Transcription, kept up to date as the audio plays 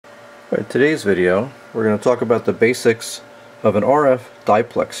In today's video, we're going to talk about the basics of an RF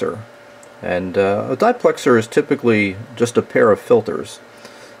Diplexer. And a Diplexer is typically just a pair of filters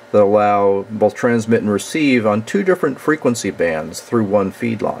that allow both transmit and receive on two different frequency bands through one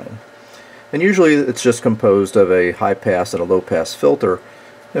feed line. And usually it's just composed of a high pass and a low pass filter,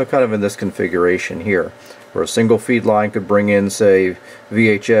 kind of in this configuration here, where a single feed line could bring in, say,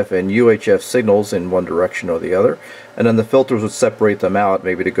 VHF and UHF signals in one direction or the other, and then the filters would separate them out,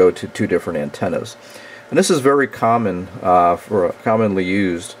 maybe to go to two different antennas. And this is very common, commonly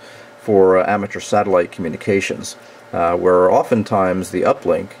used for amateur satellite communications, where oftentimes the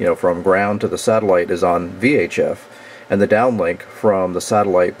uplink, from ground to the satellite is on VHF, and the downlink from the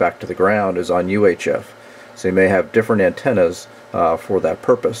satellite back to the ground is on UHF. So you may have different antennas for that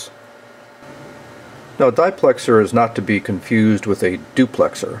purpose. Now, a diplexer is not to be confused with a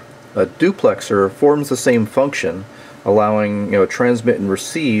duplexer. A duplexer forms the same function, allowing transmit and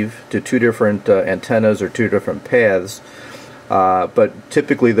receive to two different antennas or two different paths, but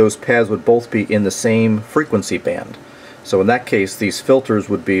typically those paths would both be in the same frequency band. So in that case, these filters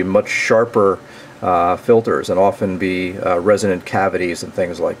would be much sharper filters and often be resonant cavities and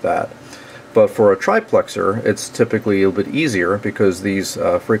things like that. But for a triplexer, it's typically a little bit easier because these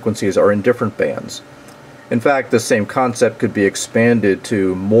frequencies are in different bands. In fact, the same concept could be expanded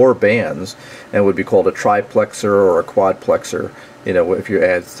to more bands and would be called a triplexer or a quadplexer, if you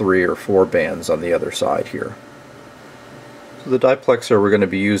add 3 or 4 bands on the other side here. So the diplexer we're going to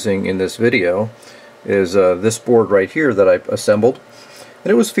be using in this video is this board right here that I assembled.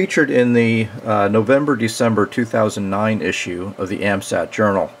 And it was featured in the November-December 2009 issue of the AMSAT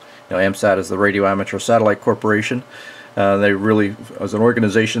Journal. AMSAT is the Radio Amateur Satellite Corporation. They really, as an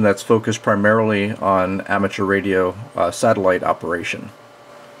organization that's focused primarily on amateur radio satellite operation.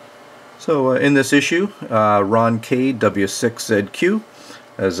 So in this issue, Ron Cade W6ZQ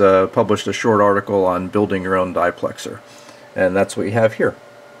has published a short article on building your own diplexer. And that's what you have here.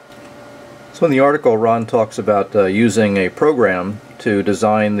 So in the article, Ron talks about using a program to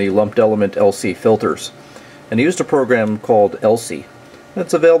design the lumped element ELSIE filters. And he used a program called ELSIE.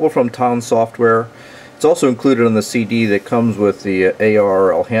 It's available from Ton Software. It's also included on the CD that comes with the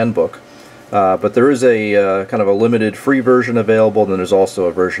ARRL handbook, but there is a kind of a limited free version available, and then there's also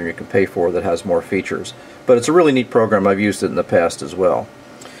a version you can pay for that has more features. But it's a really neat program. I've used it in the past as well.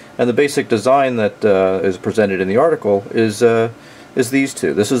 And the basic design that is presented in the article is these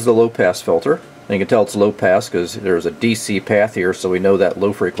two. This is the low pass filter. And you can tell it's low pass because there's a DC path here, so we know that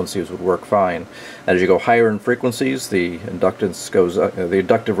low frequencies would work fine. And as you go higher in frequencies, the inductance goes up, the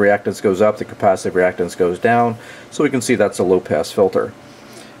inductive reactance goes up, the capacitive reactance goes down. So we can see that's a low pass filter.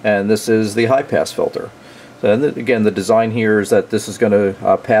 And this is the high pass filter. And again, the design here is that this is going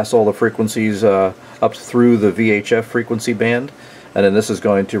to pass all the frequencies up through the VHF frequency band, and then this is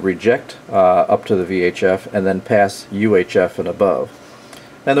going to reject up to the VHF and then pass UHF and above.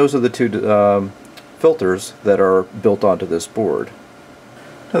 And those are the two filters that are built onto this board.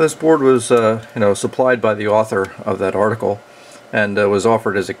 Now, this board was supplied by the author of that article and was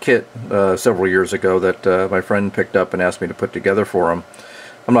offered as a kit several years ago that my friend picked up and asked me to put together for him.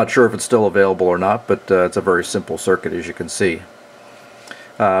 I'm not sure if it's still available or not, but it's a very simple circuit, as you can see.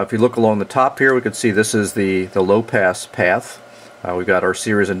 If you look along the top here, we can see this is the low pass path. We've got our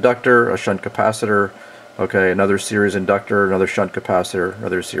series inductor, a shunt capacitor, another series inductor, another shunt capacitor,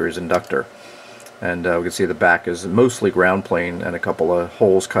 another series inductor. And we can see the back is mostly ground plane and a couple of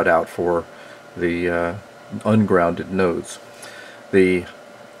holes cut out for the ungrounded nodes. The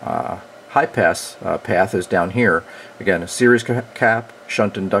high pass path is down here. Again, a series cap,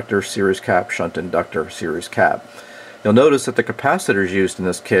 shunt inductor, series cap, shunt inductor, series cap. You'll notice that the capacitors used in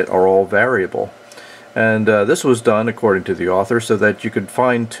this kit are all variable. And this was done, according to the author, so that you could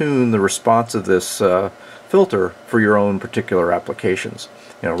fine-tune the response of this filter for your own particular applications,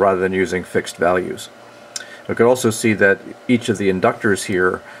 rather than using fixed values. You can also see that each of the inductors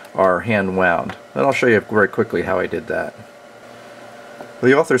here are hand-wound, and I'll show you very quickly how I did that.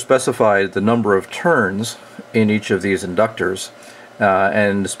 The author specified the number of turns in each of these inductors,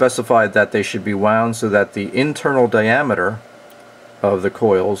 and specified that they should be wound so that the internal diameter of the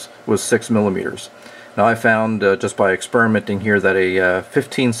coils was 6 millimeters. Now, I found just by experimenting here that a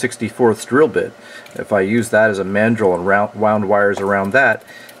 15/64 drill bit, if I use that as a mandrel and wound wires around that,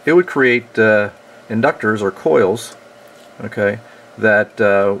 it would create inductors or coils,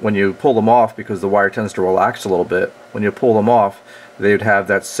 that when you pull them off, because the wire tends to relax a little bit, when you pull them off, they would have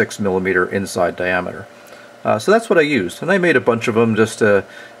that 6 millimeter inside diameter. So that's what I used, and I made a bunch of them and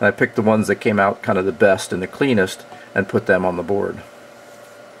I picked the ones that came out kind of the best and the cleanest and put them on the board.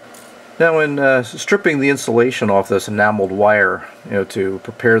 Now in stripping the insulation off this enameled wire, to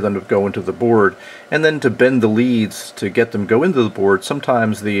prepare them to go into the board, and then to bend the leads to get them go into the board,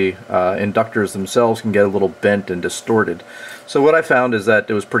 sometimes the inductors themselves can get a little bent and distorted. So what I found is that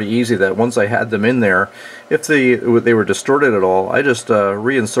it was pretty easy that once I had them in there, if they were distorted at all, I just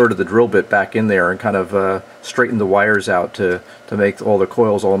reinserted the drill bit back in there and kind of straightened the wires out to make all the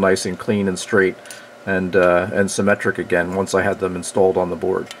coils all nice and clean and straight and symmetric again once I had them installed on the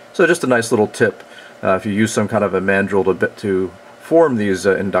board. So just a nice little tip, if you use some kind of a mandrel to form these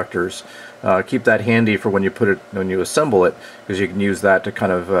inductors, keep that handy for when you assemble it, because you can use that to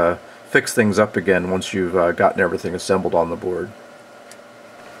kind of fix things up again once you've gotten everything assembled on the board.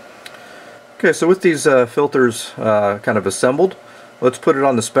 Okay, so with these filters kind of assembled, let's put it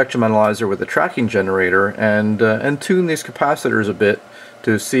on the spectrum analyzer with the tracking generator and tune these capacitors a bit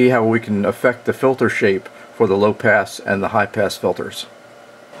to see how we can affect the filter shape for the low pass and the high pass filters.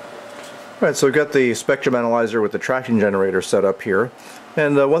 Alright, so we've got the spectrum analyzer with the tracking generator set up here,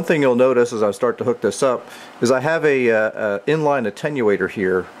 and one thing you'll notice as I start to hook this up is I have a inline attenuator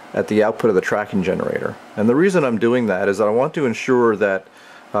here at the output of the tracking generator. And the reason I'm doing that is that I want to ensure that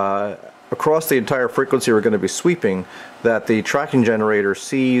across the entire frequency we're going to be sweeping, that the tracking generator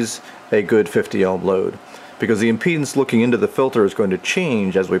sees a good 50 ohm load, because the impedance looking into the filter is going to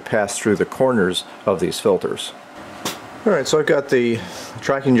change as we pass through the corners of these filters. Alright, so I've got the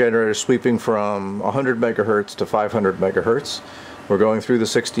tracking generator sweeping from 100 megahertz to 500 megahertz. We're going through the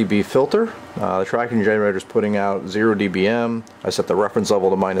 6 dB filter. The tracking generator is putting out 0 dBm. I set the reference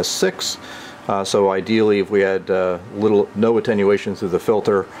level to -6. So ideally, if we had no attenuation through the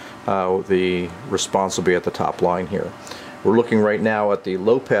filter, the response will be at the top line here. We're looking right now at the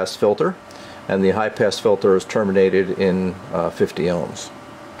low pass filter, and the high pass filter is terminated in 50 ohms.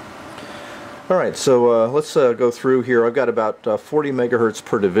 Alright, so let's go through here. I've got about 40 megahertz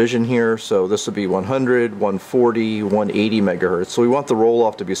per division here, so this would be 100, 140, 180 megahertz. So we want the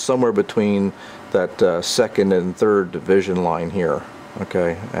roll-off to be somewhere between that second and third division line here,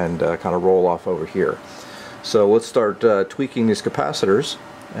 okay, and kind of roll off over here. So let's start tweaking these capacitors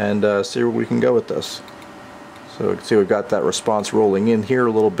and see where we can go with this. So you can see we've got that response rolling in here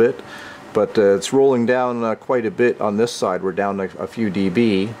a little bit, but it's rolling down quite a bit on this side. We're down a few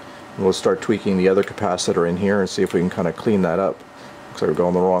dB. We'll start tweaking the other capacitor in here and see if we can kind of clean that up. Looks like we're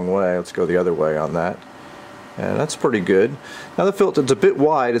going the wrong way. Let's go the other way on that. And that's pretty good. Now the filter's a bit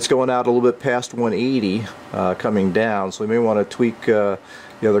wide. It's going out a little bit past 180 coming down, so we may want to tweak the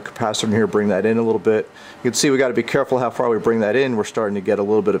other capacitor in here, bring that in a little bit. You can see we got to be careful how far we bring that in. We're starting to get a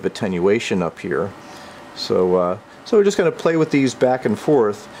little bit of attenuation up here. So we're just going to play with these back and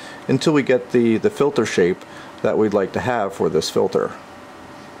forth until we get the filter shape that we'd like to have for this filter.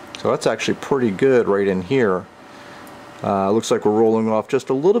 So that's actually pretty good right in here. Looks like we're rolling off just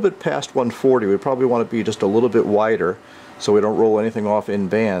a little bit past 140. We probably want to be just a little bit wider so we don't roll anything off in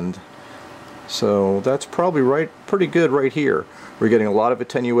band. So that's probably pretty good right here. We're getting a lot of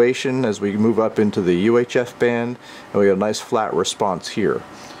attenuation as we move up into the UHF band, and we get a nice flat response here.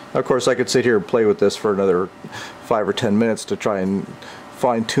 Now, of course, I could sit here and play with this for another 5 or 10 minutes to try and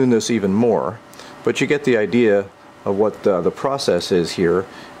fine-tune this even more, but you get the idea of what the process is here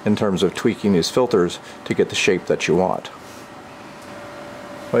in terms of tweaking these filters to get the shape that you want.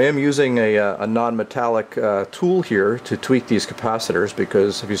 I am using a non-metallic tool here to tweak these capacitors,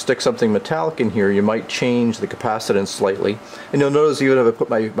 because if you stick something metallic in here you might change the capacitance slightly, and you'll notice even if I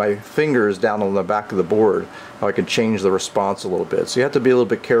put my fingers down on the back of the board how I can change the response a little bit. So you have to be a little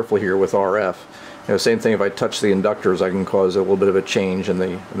bit careful here with RF. Same thing, if I touch the inductors I can cause a little bit of a change in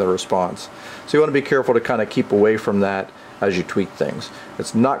the response. So you want to be careful to kind of keep away from that as you tweak things.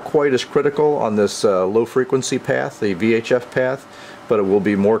 It's not quite as critical on this low frequency path, the VHF path, but it will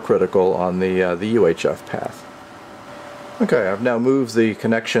be more critical on the UHF path. Okay, I've now moved the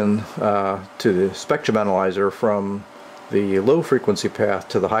connection to the spectrum analyzer from the low frequency path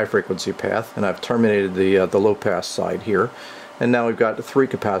to the high frequency path, and I've terminated the low pass side here. And now we've got 3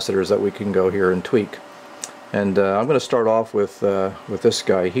 capacitors that we can go here and tweak. And I'm going to start off with this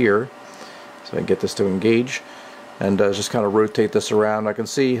guy here, so I can get this to engage, and just kind of rotate this around. I can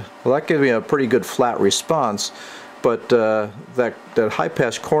see, well, that gives me a pretty good flat response, but that high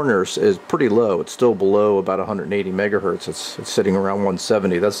pass corner is pretty low. It's still below about 180 megahertz. It's sitting around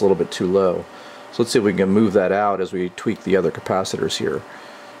 170. That's a little bit too low. So let's see if we can move that out as we tweak the other capacitors here.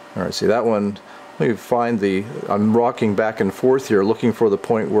 All right, see that one. Let me find I'm rocking back and forth here, looking for the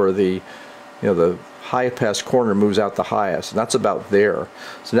point where the high pass corner moves out the highest, and that's about there.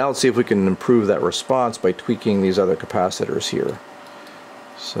 So now let's see if we can improve that response by tweaking these other capacitors here.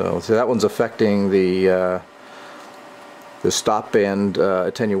 So that one's affecting the stop band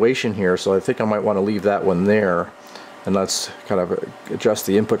attenuation here, so I think I might want to leave that one there, and let's kind of adjust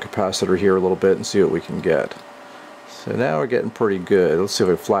the input capacitor here a little bit and see what we can get. So now we're getting pretty good. Let's see if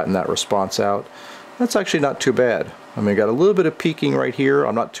we flatten that response out. That's actually not too bad. I mean, I got a little bit of peaking right here.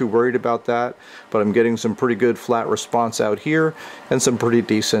 I'm not too worried about that, but I'm getting some pretty good flat response out here and some pretty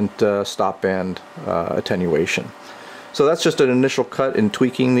decent stop band attenuation. So that's just an initial cut in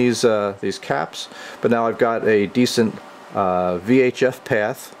tweaking these caps, but now I've got a decent VHF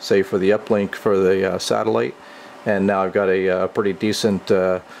path, say for the uplink for the satellite, and now I've got a pretty decent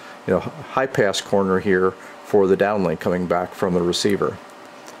high pass corner here for the downlink coming back from the receiver.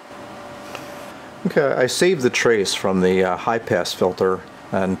 Okay, I saved the trace from the high pass filter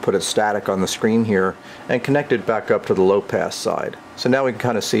and put it static on the screen here and connected back up to the low pass side. So now we can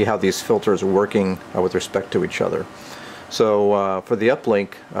kind of see how these filters are working with respect to each other. So for the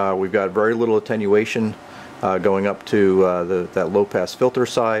uplink, we've got very little attenuation going up to that low pass filter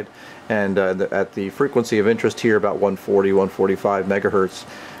side, and at the frequency of interest here, about 140, 145 megahertz,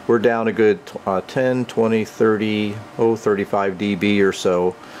 we're down a good 10, 20, 30, 35 dB or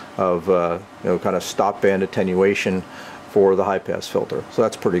so of kind of stop band attenuation for the high pass filter. So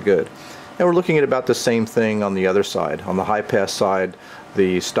that's pretty good. And we're looking at about the same thing on the other side. On the high pass side,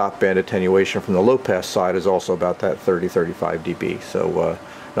 the stop band attenuation from the low pass side is also about that 30-35 dB, so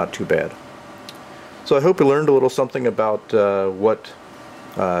not too bad. So I hope you learned a little something about what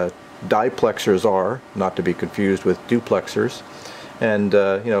diplexers are, not to be confused with duplexers, and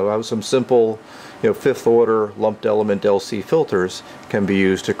how some simple fifth order lumped element LC filters can be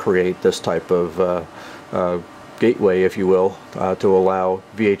used to create this type of gateway, if you will, to allow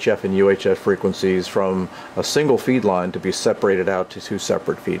VHF and UHF frequencies from a single feed line to be separated out to two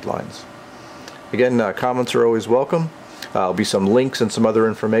separate feed lines. Again, comments are always welcome. There'll be some links and some other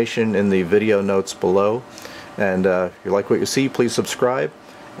information in the video notes below. And if you like what you see, please subscribe.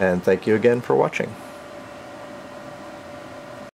 And thank you again for watching.